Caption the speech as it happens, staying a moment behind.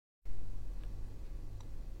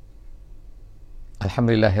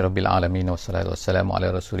Alhamdulillahirabbil alamin wassalatu wassalamu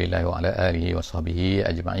ala Rasulillah wa ala alihi washabbihi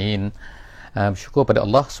ajma'in. Bersyukur pada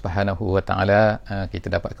Allah Subhanahu wa taala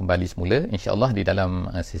kita dapat kembali semula insya-Allah di dalam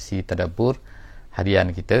sesi tadabbur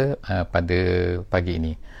harian kita pada pagi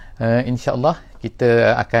ini. Insya-Allah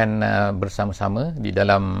kita akan bersama-sama di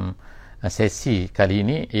dalam sesi kali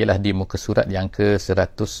ini ialah di muka surat yang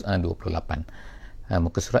ke-128.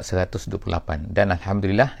 Muka surat 128, dan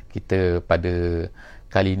alhamdulillah kita pada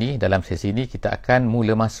kali ini dalam sesi ini kita akan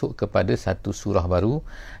mula masuk kepada satu surah baru,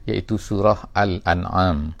 iaitu surah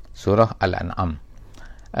Al-An'am. Surah Al-An'am.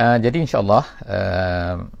 Jadi insya-Allah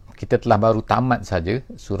kita telah baru tamat saja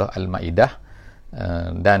surah Al-Maidah,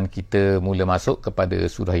 dan kita mula masuk kepada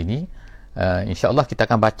surah ini. Insya-Allah kita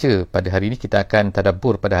akan baca pada hari ini, kita akan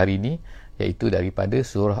tadabbur pada hari ini, iaitu daripada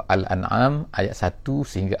surah Al-An'am ayat 1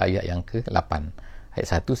 sehingga ayat yang ke-8. Ayat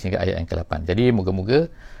 1 sehingga ayat yang ke-8. Jadi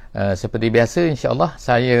moga-moga seperti biasa insya-Allah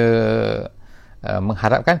saya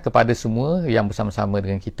mengharapkan kepada semua yang bersama-sama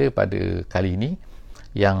dengan kita pada kali ini,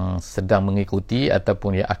 yang sedang mengikuti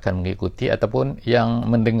ataupun yang akan mengikuti ataupun yang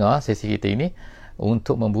mendengar sesi kita ini,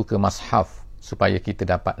 untuk membuka mushaf supaya kita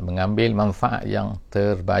dapat mengambil manfaat yang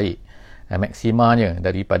terbaik, maksimalnya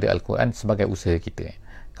daripada Al-Quran sebagai usaha kita.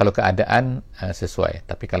 Kalau keadaan sesuai,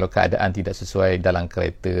 tapi kalau keadaan tidak sesuai dalam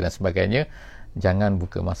kereta dan sebagainya, jangan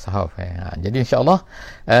buka mushaf. Jadi insya-Allah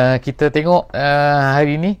kita tengok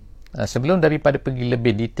hari ini, sebelum daripada pergi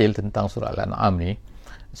lebih detail tentang surah Al-An'am ni,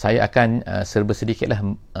 saya akan serba sedikitlah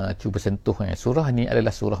cuba sentuh. Surah ni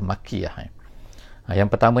adalah surah Makkiyah. Yang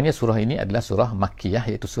pertamanya, surah ini adalah surah Makkiyah,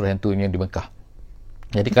 iaitu surah yang turunnya di Mekah.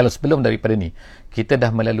 Jadi kalau sebelum daripada ni kita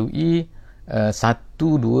dah melalui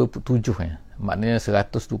 127, maknanya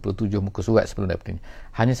 127 muka surat sebelum daripada ini.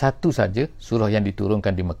 Hanya satu saja surah yang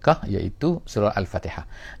diturunkan di Mekah, iaitu surah Al-Fatihah.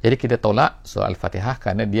 Jadi kita tolak surah Al-Fatihah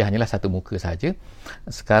kerana dia hanyalah satu muka saja.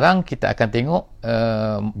 Sekarang kita akan tengok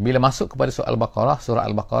bila masuk kepada surah Al-Baqarah. Surah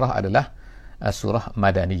Al-Baqarah adalah surah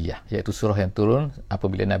Madaniyah, iaitu surah yang turun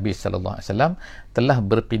apabila Nabi sallallahu alaihi wasallam telah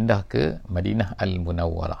berpindah ke Madinah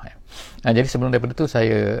Al-Munawwarah. Jadi sebelum daripada itu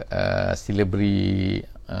saya sila beri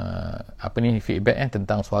feedback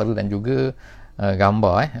tentang suara dan juga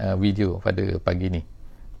gambar video pada pagi ni,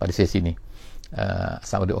 pada sesi ni,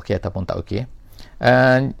 sama ada okey ataupun tak okey.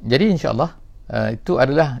 Jadi insya-Allah itu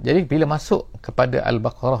adalah, jadi bila masuk kepada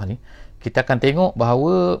Al-Baqarah ni, kita akan tengok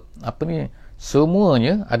bahawa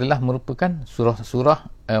semuanya adalah merupakan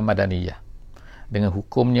surah-surah Madaniyah dengan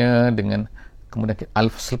hukumnya, dengan kemudian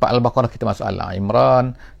selepas Al-Baqarah kita masuk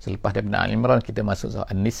Al-Imran, selepas daripada Al-Imran kita masuk surah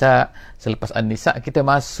An-Nisa, selepas An-Nisa kita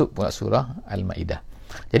masuk pula surah Al-Maidah.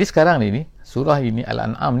 Jadi sekarang ni surah ini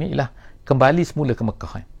Al-An'am ni ialah kembali semula ke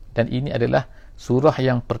Mekah, dan ini adalah surah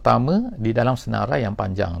yang pertama di dalam senarai yang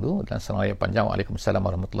panjang tu, dalam senarai yang panjang. Waalaikumsalam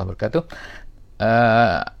warahmatullahi wabarakatuh.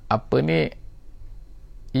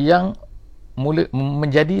 Yang mula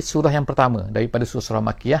menjadi surah yang pertama daripada surah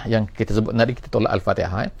Makkiyah yang kita sebut tadi, kita tolak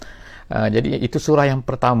Al-Fatihah. Jadi itu surah yang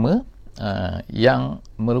pertama yang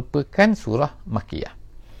merupakan surah Makkiyah.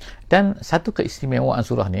 Dan satu keistimewaan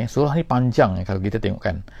surah ni panjang kalau kita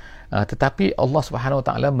tengokkan, tetapi Allah Subhanahu Wa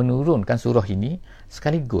Taala menurunkan surah ini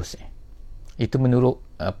sekaligus. Itu menurut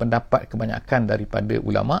pendapat kebanyakan daripada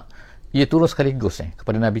ulama, ia turun sekaligus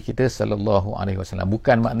kepada Nabi kita sallallahu alaihi wasallam.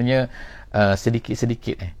 Bukan maknanya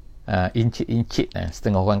sedikit-sedikit, incit-incit,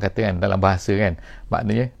 setengah orang kata dalam bahasa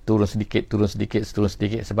maknanya turun sedikit,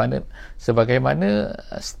 sebagaimana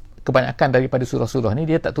kebanyakan daripada surah-surah ni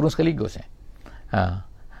dia tak turun sekaligus.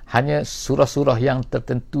 Hanya surah-surah yang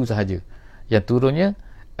tertentu sahaja yang turunnya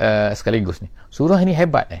sekaligus ni. Surah ini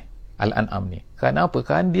hebat Al-An'am ni. Kerana apa?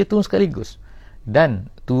 Kerana dia turun sekaligus,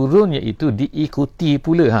 dan turunnya itu diikuti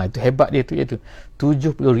pula, itu hebat dia tu, iaitu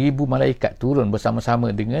 70,000 malaikat turun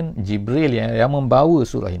bersama-sama dengan Jibril yang membawa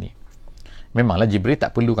surah ini. Memanglah Jibril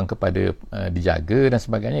tak perlukan kepada dijaga dan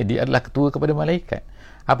sebagainya, dia adalah ketua kepada malaikat,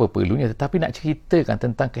 apa perlunya, tetapi nak ceritakan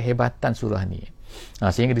tentang kehebatan surah ni,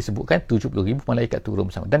 sehingga disebutkan 70,000 malaikat turun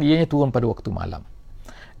bersama, dan ianya turun pada waktu malam.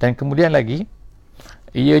 Dan kemudian lagi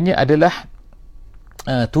ianya adalah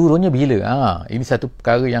turunnya bila, ini satu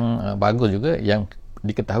perkara yang bagus juga yang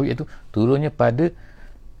diketahui, iaitu turunnya pada,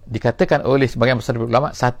 dikatakan oleh sebagian besar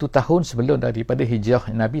ulama, 1 tahun sebelum daripada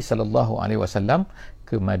hijrah Nabi sallallahu alaihi wasallam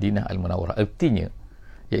ke Madinah Al-Munawwarah. Artinya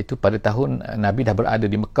iaitu pada tahun Nabi dah berada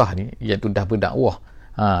di Mekah ni, iaitu dah berdakwah,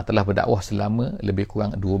 telah berdakwah selama lebih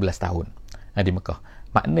kurang 12 tahun di Mekah.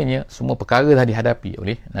 Maknanya semua perkara dah dihadapi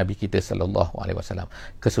oleh Nabi kita sallallahu alaihi wasallam.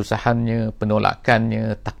 Kesusahannya,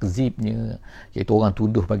 penolakannya, takzibnya, iaitu orang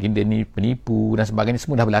tuduh baginda ni penipu dan sebagainya,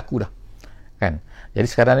 semua dah berlaku dah. Jadi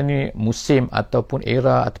sekarang ni musim ataupun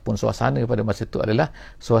era ataupun suasana pada masa itu adalah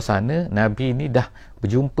suasana Nabi ni dah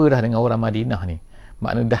berjumpa dah dengan orang Madinah ni.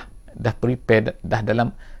 maknanya dah prepare, dah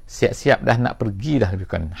dalam siap-siap, dah nak pergi dah,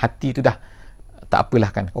 kan hati tu dah tak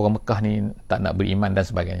apalah kan, orang Mekah ni tak nak beriman dan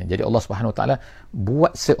sebagainya. Jadi Allah Subhanahu Wa Taala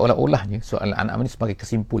buat seolah-olahnya surah Al-An'am ni sebagai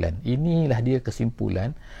kesimpulan. Inilah dia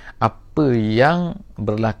kesimpulan apa yang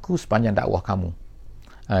berlaku sepanjang dakwah kamu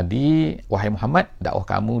di wahai Muhammad, dakwah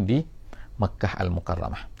kamu di Mekah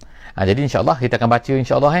Al-Mukarramah. Jadi insya-Allah kita akan baca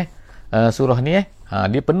insya-Allah surah ni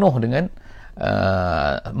dia penuh dengan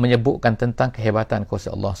menyebutkan tentang kehebatan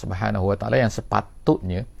kuasa Allah Subhanahu Wa Taala yang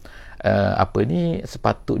sepatutnya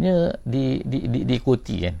sepatutnya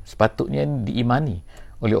diikuti kan, sepatutnya diimani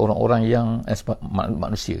oleh orang-orang yang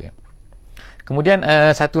manusia kan. Kemudian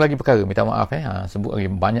satu lagi perkara, minta maaf sebut lagi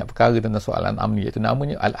banyak perkara tentang soal An'am ni, iaitu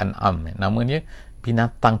namanya Al-An'am, namanya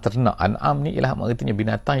binatang ternak. An'am ni ialah maksudnya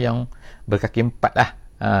binatang yang berkaki empat lah.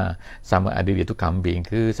 Sama ada dia tu kambing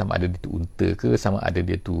ke, sama ada dia tu unta ke, sama ada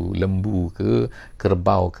dia tu lembu ke,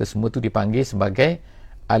 kerbau ke, semua tu dipanggil sebagai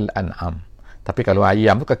Al-An'am. Tapi kalau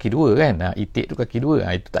ayam tu kaki dua kan, itik tu kaki dua,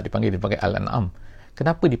 itu tak dipanggil Al-An'am.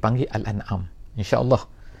 Kenapa dipanggil Al-An'am? InsyaAllah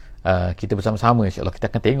kita bersama-sama insyaAllah kita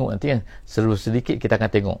akan tengok nanti kan, sedikit kita akan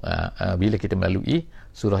tengok bila kita melalui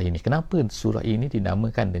surah ini, kenapa surah ini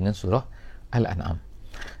dinamakan dengan surah Al-An'am.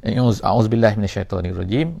 A'udzubillahi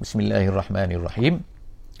minasyaitonirrajim. Bismillahirrahmanirrahim.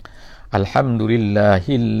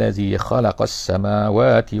 Alhamdulillahillazi khalaqas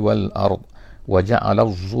samawati wal ard wa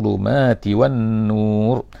ja'alaz zulumati wan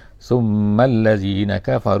nur thummal ladzina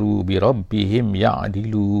kafaru bi rabbihim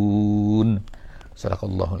ya'dilun.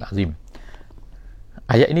 Sadaqallahul azim.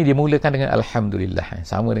 Ayat ini dimulakan dengan alhamdulillah,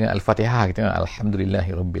 sama dengan al-Fatihah kita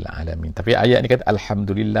alhamdulillahirabbil alamin. Tapi ayat ni kata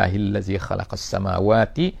alhamdulillahillazi khalaqas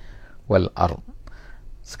samawati wal ard.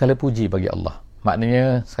 Segala puji bagi Allah.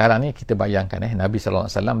 Maknanya sekarang ni kita bayangkan Nabi sallallahu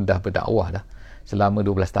alaihi wasallam dah berdakwah dah selama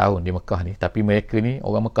 12 tahun di Mekah ni, tapi mereka ni,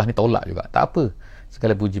 orang Mekah ni tolak juga. Tak apa,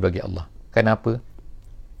 segala puji bagi Allah. Kenapa?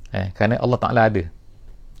 Kerana Allah Ta'ala ada.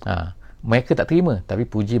 Mereka tak terima, tapi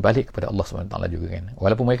puji balik kepada Allah SWT juga kan.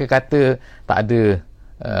 Walaupun mereka kata tak ada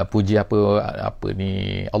puji apa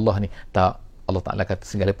ni Allah ni, tak, Allah Ta'ala kata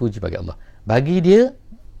segala puji bagi Allah. Bagi dia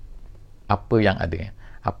apa yang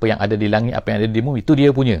ada di langit, apa yang ada di bumi, itu dia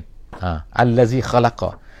punya. Allazi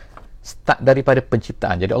khalaqa, start daripada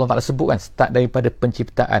penciptaan. Jadi Allah Ta'ala sebut kan, start daripada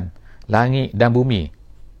penciptaan langit dan bumi.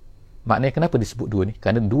 Maknanya kenapa disebut dua ni?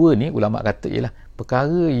 Kerana dua ni ulama kata ialah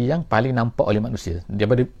perkara yang paling nampak oleh manusia.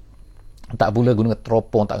 Daripada tak pula guna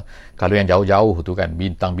teropong, tak, kalau yang jauh-jauh tu kan,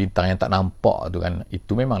 bintang-bintang yang tak nampak tu kan,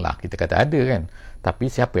 itu memanglah kita kata ada kan, tapi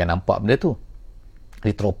siapa yang nampak benda tu?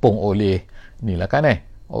 Diteropong oleh ni lah kan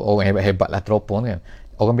orang hebat-hebat lah teropong kan,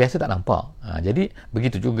 orang biasa tak nampak. Jadi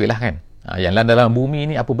begitu jugalah kan, yang dalam bumi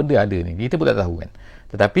ni apa benda ada ni kita pun tak tahu kan,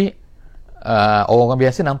 tetapi orang-orang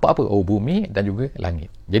biasa nampak apa? Bumi dan juga langit.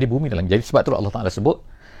 Jadi bumi dan langit. Jadi sebab tu Allah Ta'ala sebut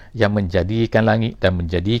yang menjadikan langit dan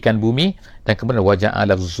menjadikan bumi, dan kemudian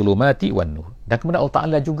waja'ala zulumati wan nur, dan kemudian Allah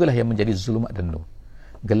Ta'ala jugalah yang menjadi zulumat dan nur,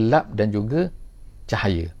 gelap dan juga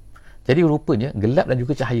cahaya. Jadi rupanya gelap dan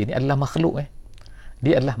juga cahaya ni adalah makhluk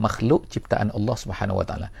dia adalah makhluk ciptaan Allah Subhanahu Wa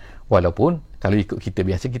Ta'ala. Walaupun kalau ikut kita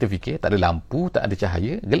biasa, kita fikir tak ada lampu, tak ada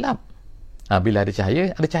cahaya, gelap. Bila ada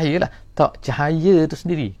cahaya lah. Tak, cahaya tu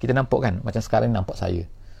sendiri kita nampak kan, macam sekarang ni nampak saya,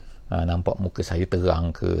 nampak muka saya terang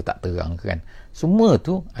ke tak terang ke kan, semua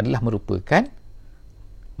tu adalah merupakan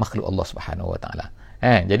makhluk Allah Subhanahu Wa Ta'ala.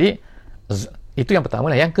 Jadi itu yang pertama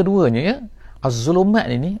lah. Yang keduanya az-zulumat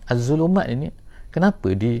ini kenapa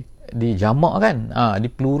dijamak kan,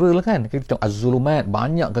 di plural kan, kita tengok az-zulumat,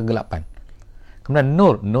 banyak kegelapan. Kemudian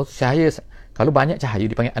nur cahaya, kalau banyak cahaya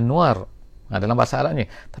dipanggil anwar dalam bahasa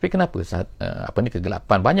Arabnya. Tapi kenapa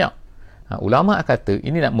kegelapan banyak? Ulama kata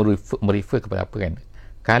ini nak merefer kepada apa kan,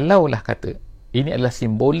 kalaulah kata ini adalah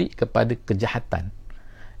simbolik kepada kejahatan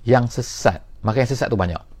yang sesat, maka yang sesat tu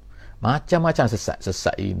banyak, macam-macam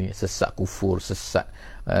sesat ini, sesat kufur, sesat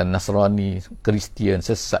Nasrani, Kristian,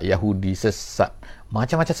 sesat Yahudi, sesat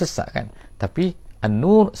macam-macam sesat kan. Tapi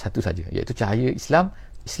an-nur satu saja, iaitu cahaya Islam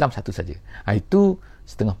satu saja. Itu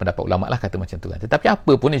setengah pendapat ulama lah kata macam tu kan. Tetapi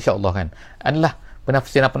apa pun insya-Allah kan adalah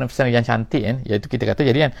penafsiran yang cantik kan, iaitu kita kata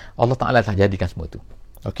jadi kan Allah Ta'ala telah jadikan semua tu.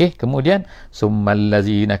 Okey, kemudian summal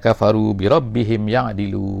ladzina kafaru bi rabbihim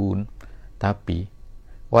ya'dilun. Tapi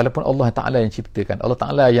walaupun Allah Ta'ala yang ciptakan, Allah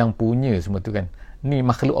Ta'ala yang punya semua tu kan, ni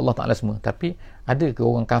makhluk Allah Ta'ala semua, tapi ada ke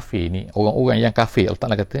orang kafir ni, orang-orang yang kafir Allah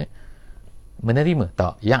Ta'ala kata menerima?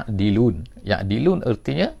 Tak. Ya'dilun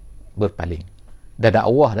artinya berpaling. Dah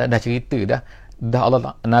dakwah dah cerita dah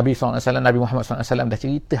Allah, Nabi SAW, Nabi Muhammad SAW dah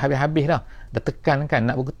cerita habis-habis dah tekankan,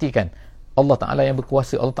 nak buktikan Allah Ta'ala yang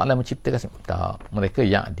berkuasa, Allah Ta'ala menciptakan. Tak, mereka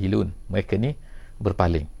ya'dilun, mereka ni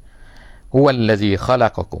berpaling. Huwallazi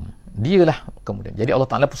khalaqakum, dialah kemudian. Jadi Allah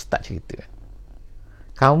Ta'ala pun start cerita.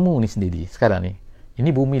 kamu ni sendiri sekarang ni,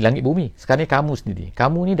 ini bumi, langit bumi, sekarang ni kamu sendiri,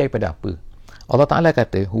 kamu ni daripada apa? Allah Ta'ala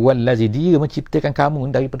kata huwallazi, dia menciptakan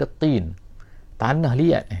kamu daripada tin, tanah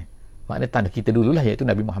liat. Maknanya tanah kita dululah, iaitu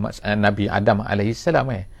Nabi Muhammad, Nabi Adam alaihissalam.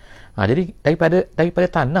 Jadi daripada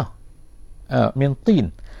tanah, min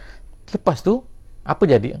tin. Lepas tu apa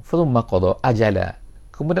jadi? Thumma qada ajala,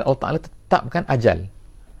 kemudian Allah Ta'ala tetapkan ajal.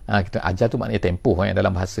 Kita ajal tu maknanya tempoh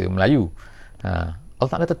dalam bahasa Melayu. Allah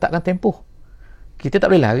Ta'ala tetapkan tempoh. Kita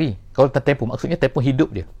tak boleh lari. Kalau tak tempoh, maksudnya tempoh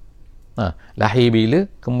hidup dia. Lahir bila,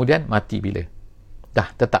 kemudian mati bila. Dah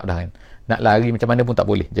tetap dah kan. Nak lari macam mana pun tak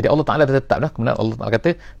boleh. Jadi Allah Ta'ala dah tetap dah. Kemudian Allah Ta'ala kata,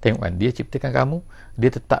 tengok kan, dia ciptakan kamu, dia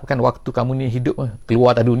tetapkan waktu kamu ni hidup,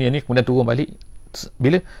 keluar dari dunia ni, kemudian turun balik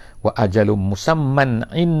bila? Wa ajalum musamman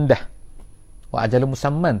indah. Wa ajalum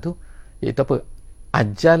musamman tu iaitu apa?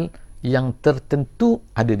 Ajal yang tertentu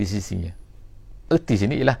ada di sisinya. Erti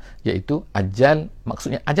sini ialah iaitu ajal,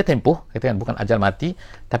 maksudnya ajal tempoh, katakan bukan ajal mati,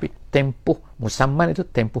 tapi tempoh musamman itu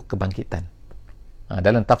tempoh kebangkitan.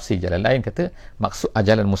 Dalam tafsir jalan lain kata maksud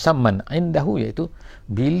ajalan musamman indahu, iaitu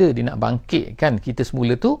bila dia nak bangkitkan kita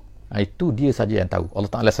semula tu, itu dia saja yang tahu,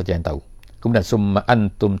 Allah Ta'ala saja yang tahu. Kemudian summa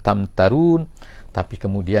antum tamtarun, tapi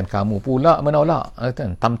kemudian kamu pula menolak.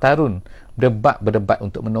 Tamtarun, berdebat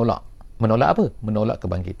untuk menolak. Menolak apa? Menolak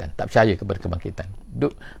kebangkitan. Tak percaya kepada kebangkitan.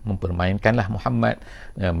 Duk mempermainkanlah Muhammad,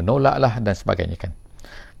 menolaklah dan sebagainya kan.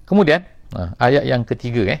 Kemudian ayat yang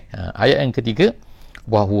ketiga, ayat yang ketiga,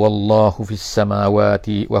 wa huwallahu fis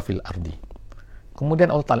samawati wa fil ardi. Kemudian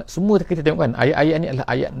Allah Ta'ala, semua kita tengok kan, ayat-ayat ni adalah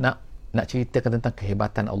ayat nak ceritakan tentang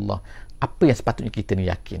kehebatan Allah. Apa yang sepatutnya kita ni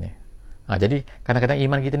yakin. Jadi kadang-kadang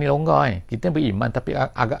iman kita ni longgar. Kita beriman tapi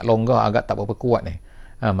agak longgar, agak tak berapa kuat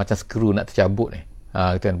macam skru nak tercabut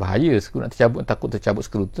kan, bahaya skru nak tercabut, takut tercabut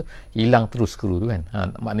skru tu, hilang terus skru tu kan.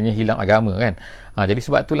 Maknanya hilang agama kan. Jadi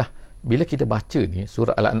sebab itulah bila kita baca ni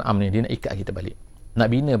surah Al-An'am ni, dia nak ikat kita balik, nak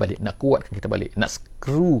bina balik, nak kuatkan kita balik, nak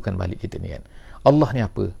skrukan balik kita ni kan. Allah ni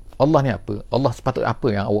apa? Allah ni apa? Allah sepatutnya apa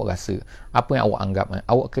yang awak rasa, apa yang awak anggap,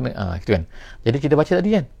 awak kena gitu kan. Jadi kita baca tadi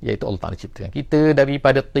kan, iaitu Allah Ta'ala ciptakan kita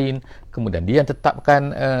daripada tin, kemudian dia yang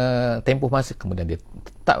tetapkan tempoh masa, kemudian dia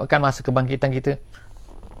tetapkan masa kebangkitan kita.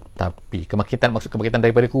 Tapi kebangkitan, maksud kebangkitan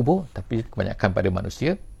daripada kubur, tapi kebanyakan pada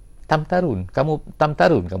manusia tamtarun, kamu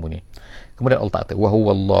ni. Kemudian Allah Ta'ala kata wa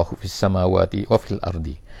huwallahu fis samawati wa fil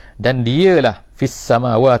ardi, dan dialah fis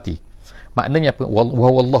samawati, maknanya apa? Wa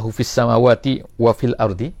huwallahu fis samawati wa fil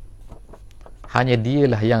ardi, hanya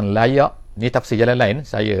dialah yang layak. Ni tafsir jalan lain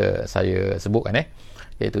saya sebutkan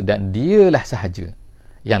iaitu dan dialah sahaja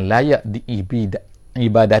yang layak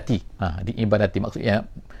diibadati. Diibadati maksudnya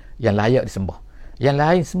yang layak disembah. Yang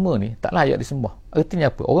lain semua ni tak layak disembah. Artinya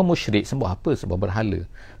apa? Orang musyrik sembah apa? Sembah berhala,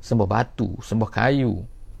 sembah batu, sembah kayu.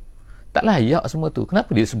 Tak layak semua tu.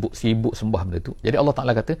 Kenapa dia sibuk sembah benda tu? Jadi Allah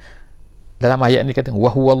Ta'ala kata dalam ayat ni, kata wa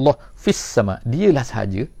huwallahu fis sama, dialah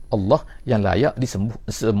sahaja Allah yang layak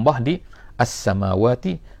disembah di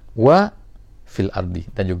as-samawati wa fil ardi,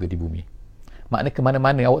 dan juga di bumi. Maknanya ke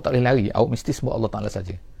mana-mana awak tak boleh lari, awak mesti sembah Allah Ta'ala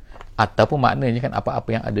saja. Ataupun maknanya kan apa-apa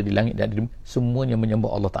yang ada di langit dan di bumi, semuanya menyembah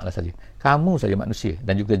Allah Ta'ala saja. Kamu saja manusia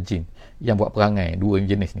dan juga jin yang buat perangai, dua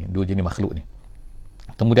jenis makhluk ni.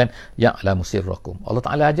 Kemudian ya'lamu sirrakum, Allah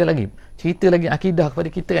Ta'ala ajar lagi, cerita lagi akidah kepada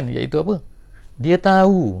kita kan, iaitu apa? Dia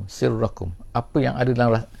tahu sirrakum, apa yang ada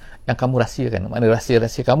dalam yang kamu rahsiakan, maknanya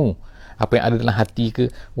rahsia-rahsia kamu, apa yang ada dalam hati ke,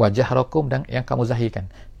 wajah rakum, dan yang kamu zahirkan.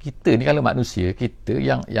 Kita ni kalau manusia, kita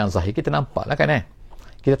yang zahir kita nampak lah kan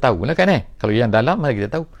kita tahu lah kan kalau yang dalam mana kita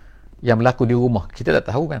tahu. Yang berlaku di rumah kita tak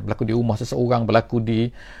tahu kan, berlaku di rumah seseorang, berlaku di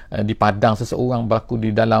padang seseorang, berlaku di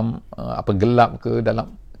dalam gelap ke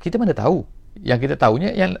dalam, kita mana tahu. Yang kita tahunya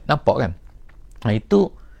yang nampak kan.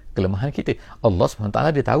 Itu kelemahan kita. Allah SWT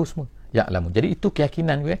dia tahu semua. Ya'lamu, jadi itu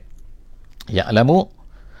keyakinan gue.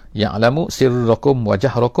 Ya'lamu sirrakum wa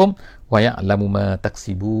jahrakum wa ya'lamu ma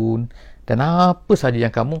taksibun, dan apa saja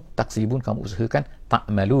yang kamu taksibun, kamu usahakan,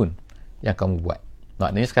 ta'malun, yang kamu buat.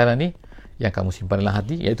 Maknanya sekarang ni yang kamu simpan dalam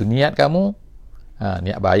hati, iaitu niat kamu,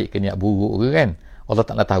 niat baik ke niat buruk ke kan, Allah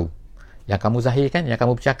Ta'ala tahu. Yang kamu zahirkan, yang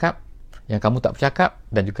kamu bercakap, yang kamu tak bercakap,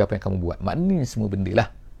 dan juga apa yang kamu buat. Maknanya semua benda lah,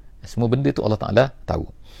 semua benda tu Allah Ta'ala tahu.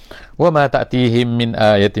 Wa ma ta'tihim min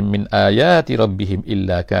ayatin min ayati rabbihim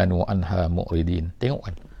illa kanu anha mu'ridin. Tengok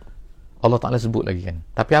kan, Allah Ta'ala sebut lagi kan,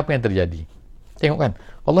 tapi apa yang terjadi? Tengok kan,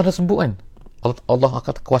 Allah dah sebut kan, Allah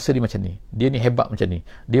akan kuasa dia macam ni, dia ni hebat macam ni,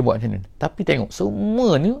 dia buat macam ni, tapi tengok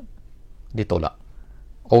semua ni dia tolak.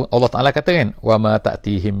 Allah Ta'ala kata kan, wa ma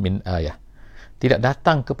ta'tihim min ayah, tidak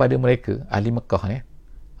datang kepada mereka ahli Mekah ni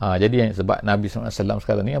Jadi sebab Nabi SAW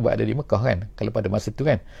sekarang ni berada di Mekah kan, kalau pada masa tu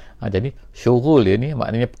kan. Jadi syurul dia ni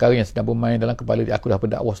maknanya perkara yang sedang bermain dalam kepala dia. Aku dah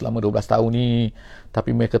berdakwah selama 12 tahun ni,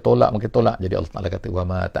 tapi mereka tolak. Jadi Allah Ta'ala kata wa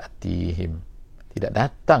ma ta'tihim, tidak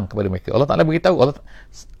datang kepada mereka. Allah Ta'ala beritahu,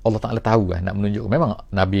 Allah Ta'ala tahu lah, nak menunjuk. Memang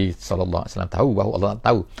Nabi SAW tahu bahawa Allah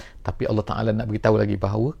tahu, tapi Allah Ta'ala nak beritahu lagi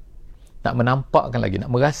bahawa, nak menampakkan lagi, nak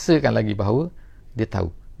merasakan lagi bahawa dia tahu.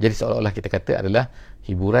 Jadi seolah-olah kita kata adalah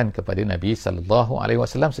hiburan kepada Nabi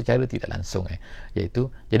SAW secara tidak langsung. Iaitu,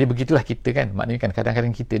 jadi begitulah kita kan. Maknanya kan kadang-kadang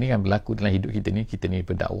kita ni kan berlaku dalam hidup kita ni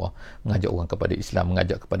berdakwah, mengajak orang kepada Islam,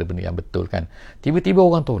 mengajak kepada benda yang betul kan. Tiba-tiba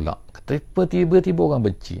orang tolak, tiba-tiba orang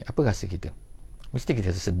benci. Apa rasa kita? Mesti kita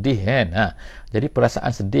sedih kan. Jadi perasaan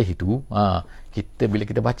sedih itu, kita bila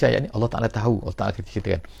kita baca ayat ni, Allah Ta'ala tahu. Allah Ta'ala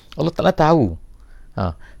kita kan, Allah Ta'ala tahu.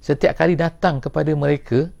 Setiap kali datang kepada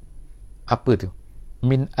mereka apa tu?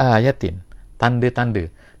 Min ayatin, tanda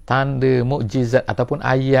mukjizat ataupun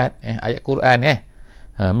ayat Quran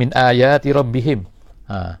min ayati rabbihim.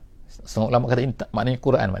 Setengah ulama kata ini maknanya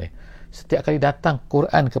Quran, maknanya setiap kali datang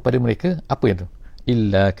Quran kepada mereka, apa yang tu?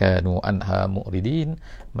 Illa kanu anha mu'ridin,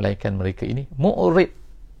 melainkan mereka ini mu'rid.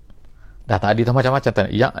 Dah tadi tu macam-macam,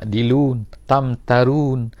 ya'dilun,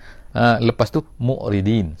 tamtarun, lepas tu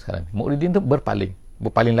mu'ridin. Sekarang mu'ridin tu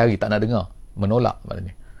berpaling lari, tak nak dengar, menolak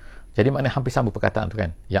maknanya. Jadi maknanya hampir sama perkataan tu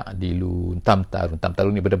kan. Ya'dilun,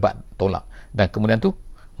 tamtarun ni berdebat, tolak. Dan kemudian tu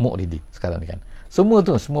mu'ridin sekarang ni kan. Semua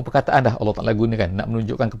perkataan dah Allah Ta'ala gunakan nak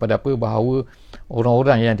menunjukkan kepada apa, bahawa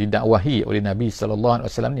orang-orang yang didakwahi oleh Nabi SAW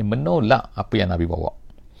ni menolak apa yang Nabi bawa.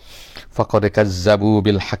 Faqad kazzabu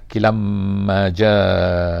bil haqqi lamma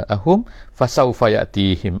ja'ahum fasawfa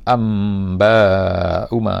ya'tihim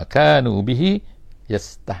amba'u ma kanu bihi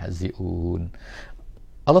yastahzi'un.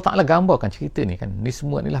 Allah Ta'ala gambarkan cerita ni kan. Ni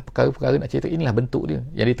semua inilah perkara-perkara nak cerita. Inilah bentuk dia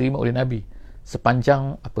yang diterima oleh Nabi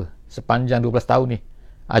sepanjang 12 tahun ni.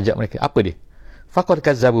 Ajak mereka, apa dia? Faqad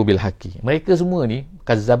kazzabu bil haqqi. Mereka semua ni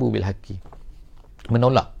kazzabu bil haqqi,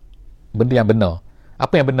 menolak benda yang benar.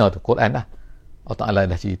 Apa yang benar tu? Quran lah. Allah Ta'ala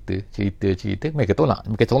dah cerita, mereka tolak.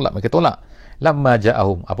 Lamma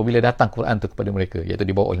ja'ahum, apabila datang Quran tu kepada mereka, iaitu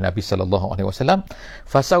dibawa oleh Nabi SAW,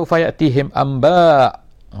 fasawfa ya'tihim amba'.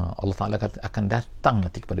 Allah Ta'ala kata akan datang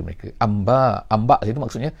nanti kepada mereka amba itu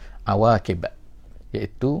maksudnya awakib,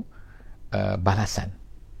 iaitu balasan,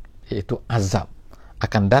 iaitu azab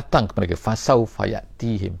akan datang kepada mereka. Fasawfa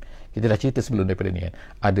ya'tihim, kita dah cerita sebelum daripada ni kan,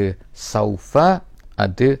 ada saufa,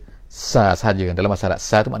 ada sa sahaja kan. Dalam bahasa Arab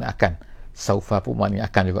sa tu makna akan, saufa pun makna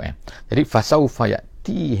akan juga kan. Jadi fasawfa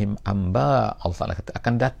ya'tihim amba, Allah Ta'ala kata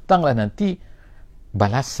akan datanglah nanti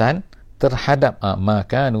balasan terhadap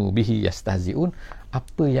makanu bihi yastahzi'un,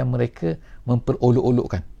 apa yang mereka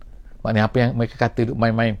memperolok-olokkan. Maknanya apa yang mereka kata duk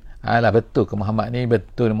main-main, betul ke Muhammad ni,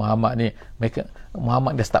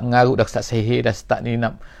 Muhammad dah start mengarut, dah start sihir, dah start ni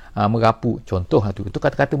nak merapu. Contoh tu, itu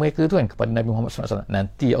kata-kata mereka tu kan kepada Nabi Muhammad SAW.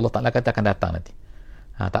 Nanti Allah Ta'ala kata akan datang nanti.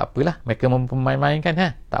 Tak apalah mereka memain-mainkan,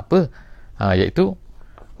 tak apa. Iaitu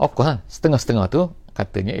of course setengah-setengah tu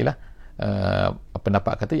katanya ialah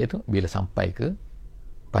pendapat kata iaitu bila sampai ke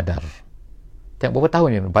Badar. Tengok berapa tahun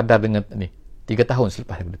ni Badar dengan ni, 3 tahun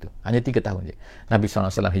selepas daripada tu. Hanya 3 tahun je Nabi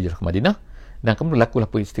SAW hijrah ke Madinah, dan kemudian berlakulah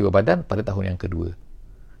peristiwa Badar pada tahun yang kedua.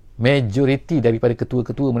 Majoriti daripada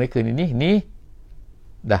ketua-ketua mereka ni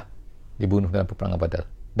dah dibunuh dalam peperangan Badar.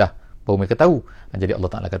 Dah baru mereka tahu. Jadi Allah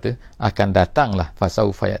Ta'ala kata akan datanglah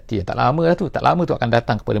fasawfa ya'ti. Tak lama tu akan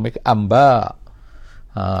datang kepada mereka amba.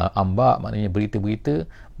 Amba maknanya berita-berita,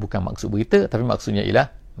 bukan maksud berita, tapi maksudnya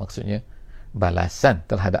balasan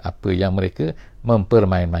terhadap apa yang mereka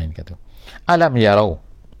mempermain-mainkan tu. Alam yarau.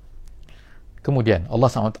 Kemudian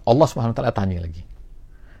Allah Subhanahu Taala tanya lagi,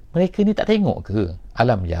 mereka ni tak tengok ke?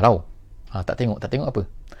 Alam yarau. Tak tengok apa?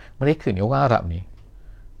 Mereka ni orang Arab ni,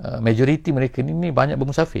 majoriti mereka ni banyak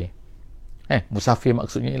bermusafir. Musafir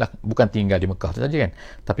maksudnya ialah bukan tinggal di Mekah tu saja kan,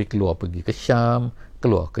 tapi keluar pergi ke Syam,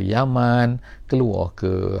 keluar ke Yaman, keluar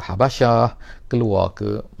ke Habasyah, keluar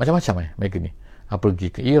ke macam-macam mereka ni.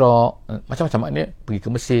 Pergi ke Iraq, macam-macam, maknanya pergi ke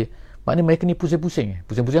Mesir. Maknanya mereka ni pusing-pusing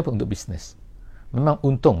apa? Untuk bisnes. Memang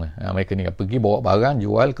untung mereka ni pergi bawa barang,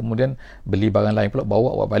 jual, kemudian beli barang lain pula,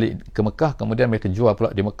 bawa balik ke Mekah, kemudian mereka jual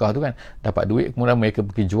pula di Mekah tu kan, dapat duit, kemudian mereka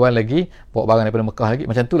pergi jual lagi, bawa barang daripada Mekah lagi,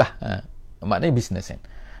 macam itulah. Maknanya bisnes kan,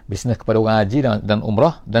 bisnes kepada orang haji dan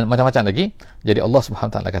umrah dan macam-macam lagi. Jadi Allah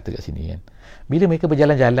Subhanahu Taala kata kat sini kan, bila mereka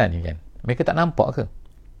berjalan-jalan ni kan, mereka tak nampak ke?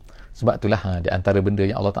 Sebab itulah di antara benda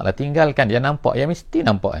yang Allah Ta'ala tinggalkan, yang nampak, yang mesti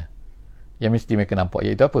nampak yang mesti mereka nampak,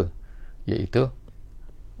 iaitu apa? Iaitu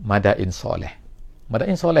Madain Soleh.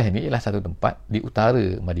 Madain Soleh ni ialah satu tempat di utara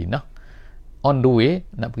Madinah, on the way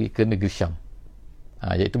nak pergi ke negeri Syam.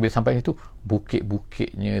 Iaitu bila sampai itu,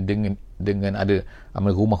 bukit-bukitnya dengan ada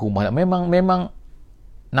rumah-rumah. Memang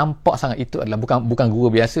nampak sangat itu adalah bukan gua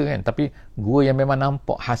biasa kan, tapi gua yang memang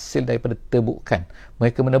nampak hasil daripada tebukan.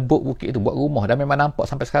 Mereka menebuk bukit itu buat rumah, dan memang nampak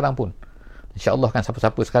sampai sekarang pun. InsyaAllah kan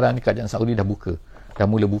siapa-siapa sekarang ni kerajaan Saudi dah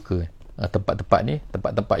mula buka tempat-tempat ni,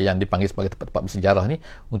 tempat-tempat yang dipanggil sebagai tempat-tempat bersejarah ni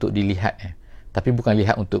untuk dilihat. Tapi bukan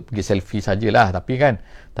lihat untuk pergi selfie sajalah, tapi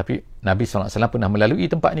Nabi SAW pernah melalui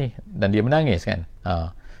tempat ni dan dia menangis kan.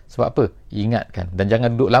 Sebab apa? Ingatkan, dan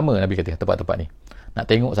jangan duduk lama, Nabi kata, tempat-tempat ni nak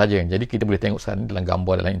tengok saja kan. Jadi kita boleh tengok sekarang dalam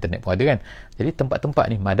gambar, dalam internet pun ada kan. Jadi tempat-tempat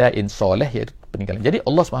ni madain soleh, iaitu peninggalan. Jadi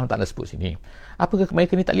Allah SWT sebut sini, apakah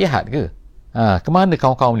mereka ni tak lihat ke? Kemana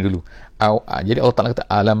kaum-kaum ni dulu? Jadi Allah Ta'ala kata,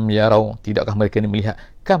 alam yarau, tidakkah mereka ni melihat,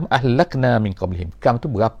 kam ahlakna min qablihim. Kam tu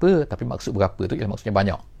berapa, tapi maksud berapa tu ialah maksudnya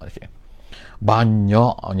banyak.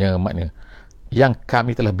 Banyaknya makna yang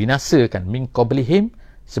kami telah binasakan min qablihim,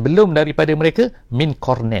 sebelum daripada mereka, min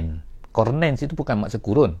qarnen. Qarnen situ bukan maksud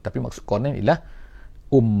kurun, tapi maksud qarnen ialah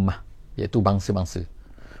ummah, iaitu bangsa-bangsa.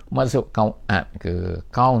 Maksud kaum Ad ke,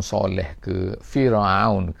 kaum Soleh ke,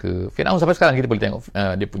 Firaun ke. Firaun sampai sekarang kita boleh tengok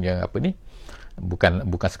dia punya apa ni, bukan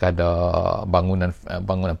sekadar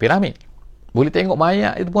bangunan piramid, boleh tengok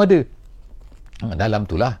mayat itu pun ada dalam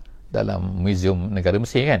itulah, dalam muzium negara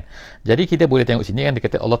Mesir kan. Jadi kita boleh tengok sini kan, dia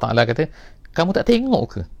kata, Allah Ta'ala kata, kamu tak tengok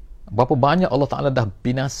ke berapa banyak Allah Ta'ala dah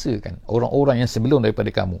binasakan orang-orang yang sebelum daripada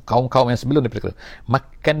kamu, kaum-kaum yang sebelum daripada kamu.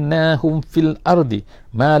 Makkannahum fil ardi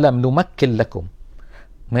ma lam numakkil lakum.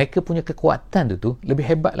 Mereka punya kekuatan tu lebih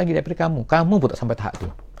hebat lagi daripada kamu pun tak sampai tahap tu.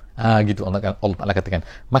 Gitu Allah Ta'ala katakan,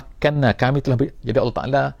 makkanna, kami telah jadi Allah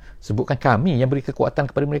Ta'ala sebutkan kami yang beri kekuatan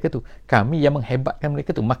kepada mereka tu, kami yang menghebatkan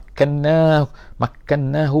mereka tu.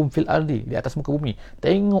 Makkannahum fil ardi, di atas muka bumi.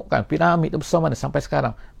 Tengok kan piramid tu besar mana sampai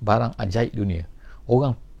sekarang, barang ajaib dunia.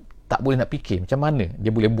 Orang tak boleh nak fikir macam mana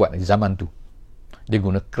dia boleh buat di zaman tu. Dia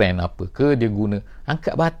guna kren apa ke, dia guna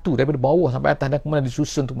angkat batu daripada bawah sampai atas dan kemudian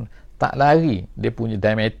disusun tu, tak lari dia punya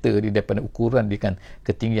diameter dia, daripada ukuran dia kan,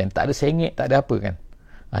 ketinggian, tak ada sengit, tak ada apa kan.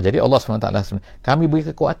 Jadi Allah SWT, kami beri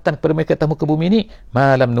kekuatan kepada mereka atas muka bumi ni,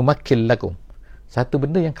 malam numakkil lakum, satu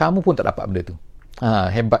benda yang kamu pun tak dapat benda tu.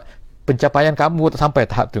 Hebat, pencapaian kamu tak sampai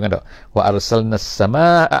tahap tu kan tak. Wa arsalnas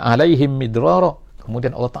samaa alaihim midrara,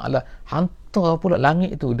 kemudian Allah Ta'ala hantar pula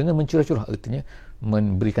langit itu dengan mencurah-curah, artinya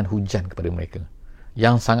memberikan hujan kepada mereka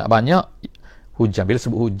yang sangat banyak. Hujan, bila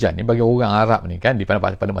sebut hujan ni bagi orang Arab ni kan,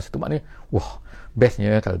 pada masa tu maknanya wah,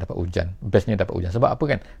 bestnya kalau dapat hujan, sebab apa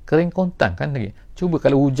kan, kering kontang kan lagi. Cuba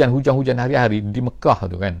kalau hujan hari-hari di Mekah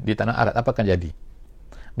tu kan, di tanah Arab, apa akan jadi?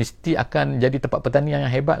 Mesti akan jadi tempat pertanian yang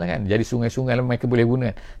hebat lah kan, jadi sungai-sungai lah mereka boleh guna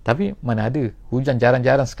kan. Tapi mana ada, hujan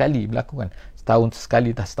jarang-jarang sekali berlaku kan, setahun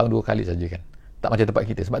sekali, setahun dua kali saja kan. Tak macam tempat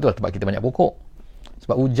kita, sebab tu lah tempat kita banyak pokok,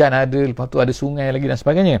 sebab hujan ada, lepas tu ada sungai lagi dan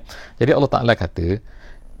sebagainya. Jadi Allah Ta'ala kata,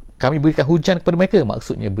 kami berikan hujan kepada mereka,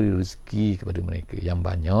 maksudnya beri rezeki kepada mereka yang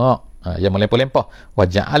banyak, yang melimpah-limpah. Wa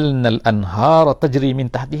ja'alnal anhara tajri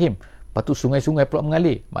min tahtihim, lepas tu sungai-sungai pula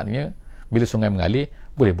mengalir. Maknanya bila sungai mengalir,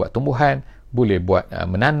 boleh buat tumbuhan, boleh buat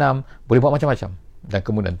menanam, boleh buat macam-macam. Dan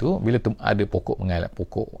kemudian tu bila ada pokok mengalir,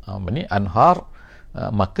 pokok anhar,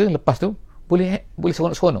 maka lepas tu boleh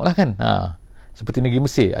seronok-seronok lah kan. Seperti negeri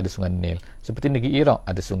Mesir ada sungai Nil, seperti negeri Iraq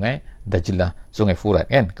ada sungai Dajlah, sungai Furat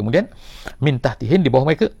kan. Kemudian min tahtihin, di bawah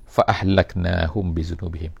mereka, fa ahlaknahum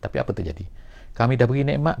bizunubihim. Tapi apa terjadi? Kami dah beri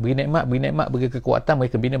nikmat, beri kekuatan,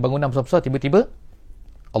 mereka bina bangunan besar-besar, tiba-tiba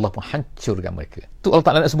Allah pun hancurkan mereka. Tu Allah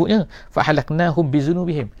Ta'ala nak sebutnya, fa ahlaknahum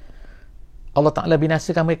bizunubihim. Allah Ta'ala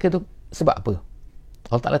binasakan mereka tu sebab apa?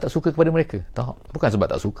 Allah Ta'ala tak suka kepada mereka? Tak, bukan sebab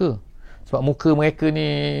tak suka, sebab muka mereka ni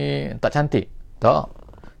tak cantik, tak.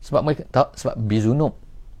 Sebab mereka tak, sebab bizunub,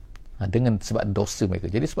 dengan sebab dosa mereka.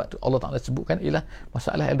 Jadi sebab tu Allah Ta'ala sebutkan ialah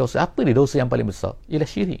masalah dosa. Apa dia dosa yang paling besar? Ialah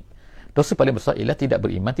syirik. Dosa paling besar ialah tidak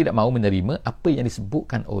beriman, tidak mahu menerima apa yang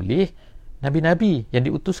disebutkan oleh Nabi-Nabi yang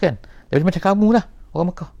diutuskan. Jadi macam kamu lah, orang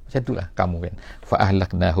Mekah, macam itulah kamu kan.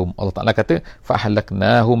 Fa'ahlaknahum, Allah Ta'ala kata,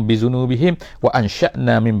 fa'ahlaknahum bizunubihim wa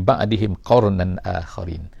ansha'na min ba'dihim qarnan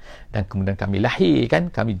akharin. Dan kemudian kami lahirkan,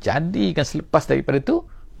 kami jadikan selepas daripada itu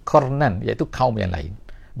qarnan, iaitu kaum yang lain,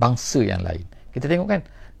 bangsa yang lain. Kita tengok kan,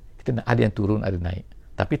 kita ada yang turun, ada naik,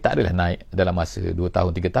 tapi tak adalah naik dalam masa 2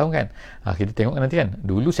 tahun 3 tahun kan. Kita tengok nanti kan,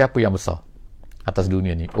 dulu siapa yang besar atas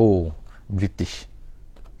dunia ni? British.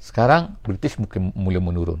 Sekarang British mungkin mula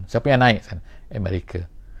menurun. Siapa yang naik kan? Amerika.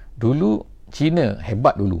 Dulu China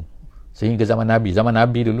hebat dulu, sehingga zaman Nabi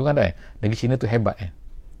dulu kan, negeri China tu hebat kan.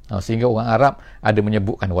 Sehingga orang Arab ada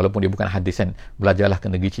menyebutkan, walaupun dia bukan hadis kan, belajarlah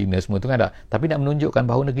ke negeri China semua tu kan, tapi nak menunjukkan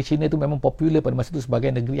bahawa negeri China tu memang popular pada masa itu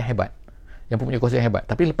sebagai negeri yang hebat, yang mempunyai kuasa yang hebat.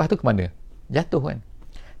 Tapi lepas tu ke mana? Jatuh kan.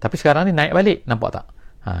 Tapi sekarang ni naik balik, nampak tak?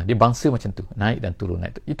 Dia bangsa macam tu, naik dan turun,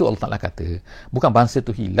 naik tu. Itu Allah Ta'ala kata, bukan bangsa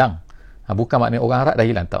tu hilang, Bukan maknanya orang Arab dah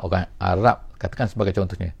hilang. Tak, orang Arab, katakan sebagai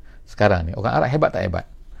contohnya sekarang ni, orang Arab hebat tak hebat,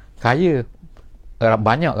 kaya,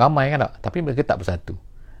 banyak, ramai kan tak, tapi mereka tak bersatu,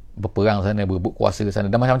 berperang sana, berebut kuasa sana,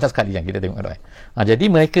 dan macam-macam sekali yang kita tengok kan. Jadi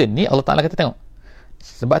mereka ni Allah Ta'ala kata, tengok,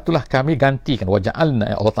 sebab itulah kami gantikan,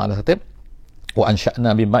 waja'alna, Allah Ta'ala kata, wa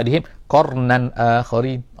ansha'na min ba'dihim qarnan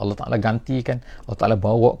akharin. Allah Ta'ala gantikan, Allah Ta'ala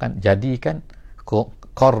bawakan, jadikan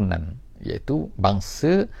qarnan, iaitu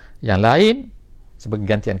bangsa yang lain sebagai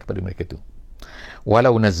gantian kepada mereka tu.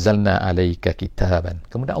 Walau nazzalna alaika kitaban.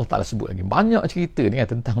 Kemudian Allah Ta'ala sebut lagi banyak cerita ni kan,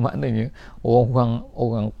 tentang maknanya orang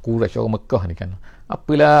Quraisy, orang Mekah ni kan,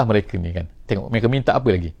 apalah mereka ni kan, tengok mereka minta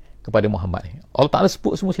apa lagi kepada Muhammad ni. Allah Ta'ala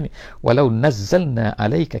sebut semua sini, walau nazzalna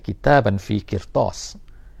alaika kitaban fi qirtas.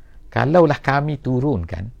 Kalaulah kami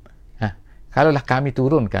turunkan,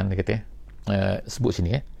 dia kata, sebut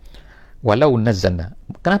sini walau nazzalna.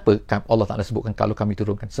 Kenapa Allah Ta'ala sebutkan kalau kami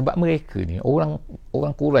turunkan? Sebab mereka ni, orang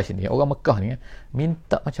Quraisy ni, orang Mekah ni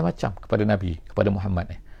minta macam-macam kepada Nabi, kepada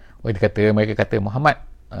Muhammad ni. Mereka kata Muhammad,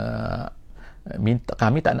 minta,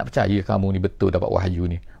 kami tak nak percaya kamu ni betul dapat wahyu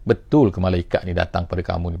ni, betul ke malaikat ni datang pada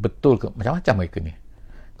kamu ni, betul ke, macam-macam mereka ni.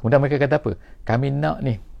 Kemudian mereka kata apa? Kami nak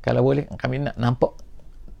ni, kalau boleh kami nak nampak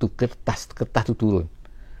tu kertas tu turun.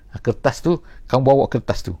 Kertas tu, kamu bawa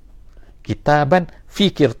kertas tu, kitaban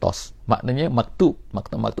fi qirtas, maknanya maktub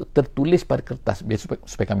tertulis pada kertas, biar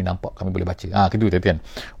supaya kami nampak, kami boleh baca. Kedua kan,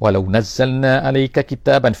 walau nazzalna alaika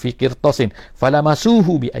kitaban fi qirtasin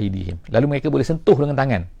falamasuhu bi aidihim. Lalu mereka boleh sentuh dengan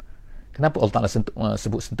tangan. Kenapa Allah Ta'ala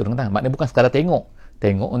sebut sentuh dengan tangan? Maknanya bukan sekadar tengok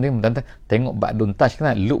ni, tengok ba'dun touch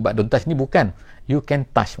kan, look ba'dun touch ni bukan, you can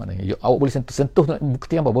touch, maknanya awak boleh sentuh tu,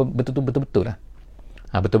 bukti apa? Betul-betul lah.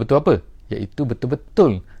 Betul-betul apa? Iaitu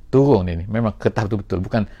betul-betul turun ni. Memang kertas betul-betul,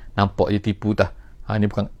 bukan nampak je tipu tah. Ni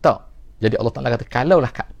bukan, tak. Jadi Allah Ta'ala kata,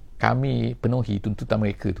 kalaulah kami penuhi tuntutan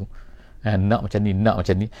mereka tu, nak macam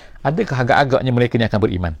ni, adakah agak-agaknya mereka ni akan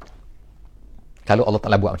beriman kalau Allah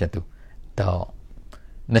Ta'ala buat macam tu? Tak.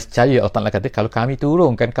 Nescaya Allah Ta'ala kata, kalau kami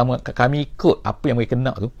turunkan, kami ikut apa yang mereka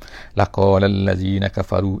nak tu, laqala allazina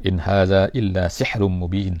kafaru in hadza illa sihrun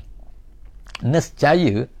mubin.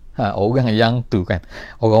 Nescaya orang yang tu kan,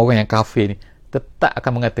 orang-orang yang kafir ni tetap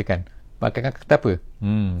akan mengatakan, maka kata apa?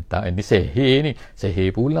 Tak, ini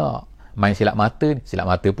sihir pula, main silap mata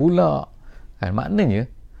pula kan. Maknanya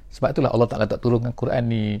sebab itulah Allah Ta'ala tak turunkan Quran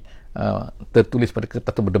ni tertulis pada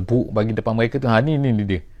kertas tu, berdebuk bagi depan mereka tu, ni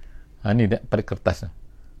dia, ni pada kertas.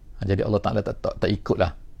 Jadi Allah Ta'ala tak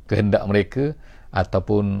ikutlah kehendak mereka,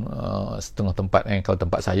 ataupun setengah tempat kalau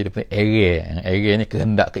tempat saya dia punya area ni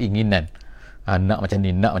kehendak, keinginan, nak macam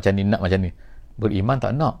ni, beriman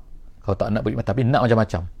tak nak, kalau tak nak beriman tapi nak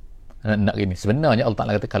macam-macam, nak gini. Sebenarnya Allah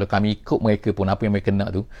Ta'ala kata, kalau kami ikut mereka pun apa yang mereka nak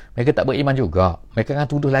tu, mereka tak beriman juga, mereka akan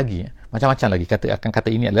tuduh lagi macam-macam lagi, akan kata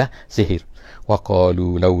ini adalah sihir. Wa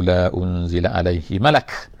qalu laula unzila alaihi malak.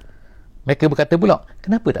 Mereka berkata pula,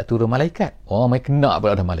 kenapa tak turun malaikat? Mereka nak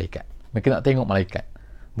pula ada malaikat, mereka nak tengok malaikat.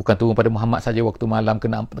 Bukan turun pada Muhammad saja waktu malam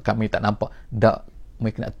kami tak nampak, tak,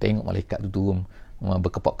 mereka nak tengok malaikat tu turun,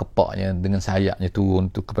 berkepak-kepaknya dengan sayapnya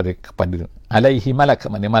turun tu kepada alaihi malak,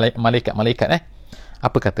 maknanya malaikat.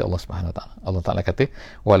 Apa kata Allah Subhanahu Wa Taala? Allah Taala kata,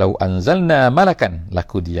 walau anzalna malakan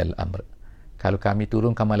lakudiyal amr. Kalau kami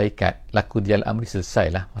turunkan malaikat, lakudiyal amri,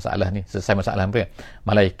 selesailah masalah ni, selesai masalah mereka.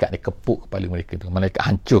 Malaikat ni kepuk kepala mereka tu, malaikat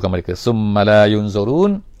hancurkan mereka. Summa la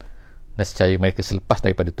yunzurun. Nescaya mereka selepas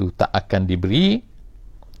daripada tu tak akan diberi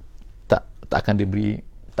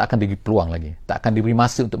peluang lagi, tak akan diberi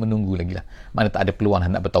masa untuk menunggu lagi lah. Mana tak ada peluang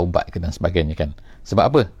nak bertaubat ke dan sebagainya kan. Sebab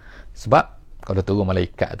apa? Sebab kalau turun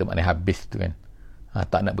malaikat tu maknanya habis tu kan.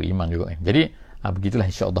 Tak nak beriman juga kan. Jadi begitulah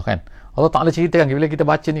insya-Allah kan. Allah Ta'ala ceritakan, bila kita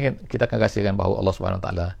baca ni kan, kita akan rasakan bahawa Allah Subhanahu Wa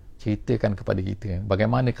Taala ceritakan kepada kita kan,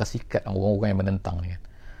 bagaimana sikap orang-orang yang menentang ni kan.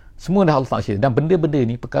 Semua dah Allah Ta'ala cerita. Dan benda-benda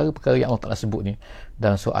ni, perkara-perkara yang Allah Ta'ala sebut ni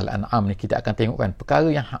dalam surah Al-An'am ni, kita akan tengok kan, perkara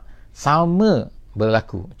yang sama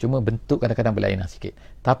berlaku, cuma bentuk kadang-kadang berlainan sikit,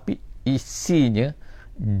 tapi isinya,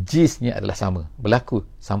 jisnya adalah sama, berlaku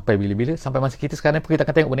sampai bila-bila, sampai masa kita sekarang pun kita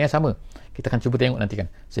akan tengok benda yang sama. Kita akan cuba tengok nanti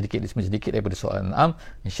kan, sedikit demi sedikit daripada surah Al-An'am,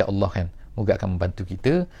 insya-Allah kan, moga akan membantu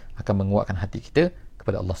kita, akan menguatkan hati kita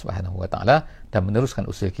kepada Allah Subhanahu Wa Taala, dan meneruskan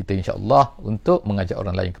usaha kita insya-Allah untuk mengajak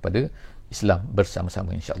orang lain kepada Islam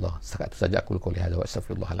bersama-sama insya-Allah. Setakat itu saja aku qouli hadza wa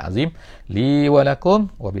astaghfirullahal azim li wa lakum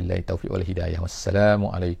wa billahi taufiq wal hidayah.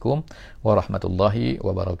 Wassalamu alaikum warahmatullahi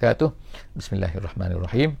wabarakatuh.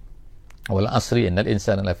 Bismillahirrahmanirrahim. Wal asri innal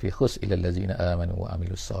insana lafi khusr illa allazina amanu wa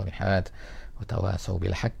amilus solihat wa tawasaw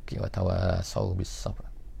bil haqqi wa tawasaw bis sabr.